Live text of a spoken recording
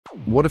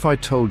What if I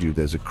told you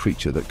there's a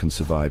creature that can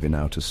survive in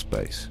outer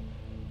space?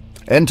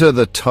 Enter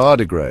the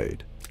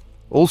tardigrade.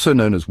 Also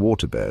known as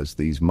water bears,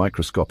 these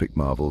microscopic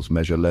marvels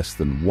measure less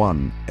than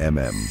 1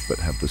 mm but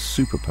have the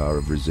superpower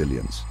of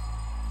resilience.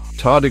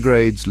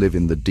 Tardigrades live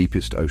in the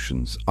deepest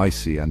oceans,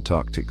 icy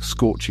Antarctic,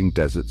 scorching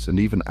deserts, and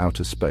even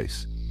outer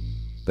space.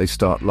 They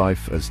start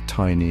life as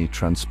tiny,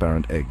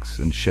 transparent eggs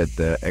and shed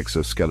their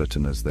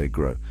exoskeleton as they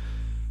grow.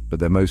 But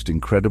their most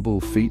incredible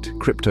feat,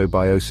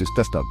 cryptobiosis.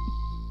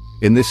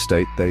 In this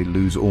state, they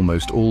lose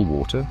almost all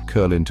water,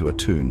 curl into a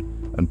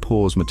tune, and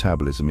pause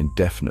metabolism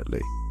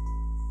indefinitely.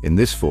 In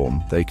this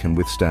form, they can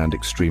withstand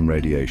extreme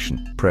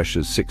radiation,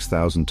 pressures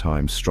 6,000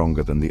 times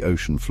stronger than the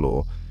ocean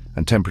floor,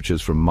 and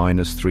temperatures from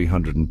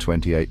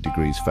 -328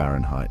 degrees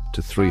Fahrenheit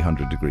to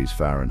 300 degrees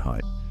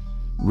Fahrenheit.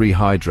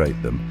 Rehydrate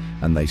them,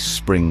 and they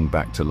spring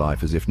back to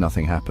life as if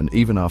nothing happened,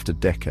 even after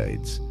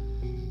decades.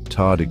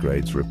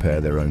 Tardigrades repair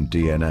their own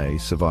DNA,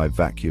 survive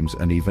vacuums,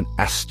 and even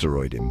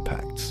asteroid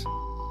impacts.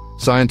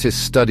 Scientists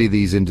study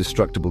these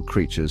indestructible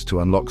creatures to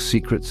unlock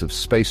secrets of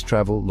space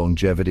travel,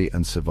 longevity,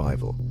 and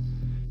survival.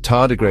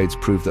 Tardigrades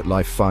prove that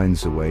life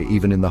finds a way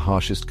even in the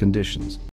harshest conditions.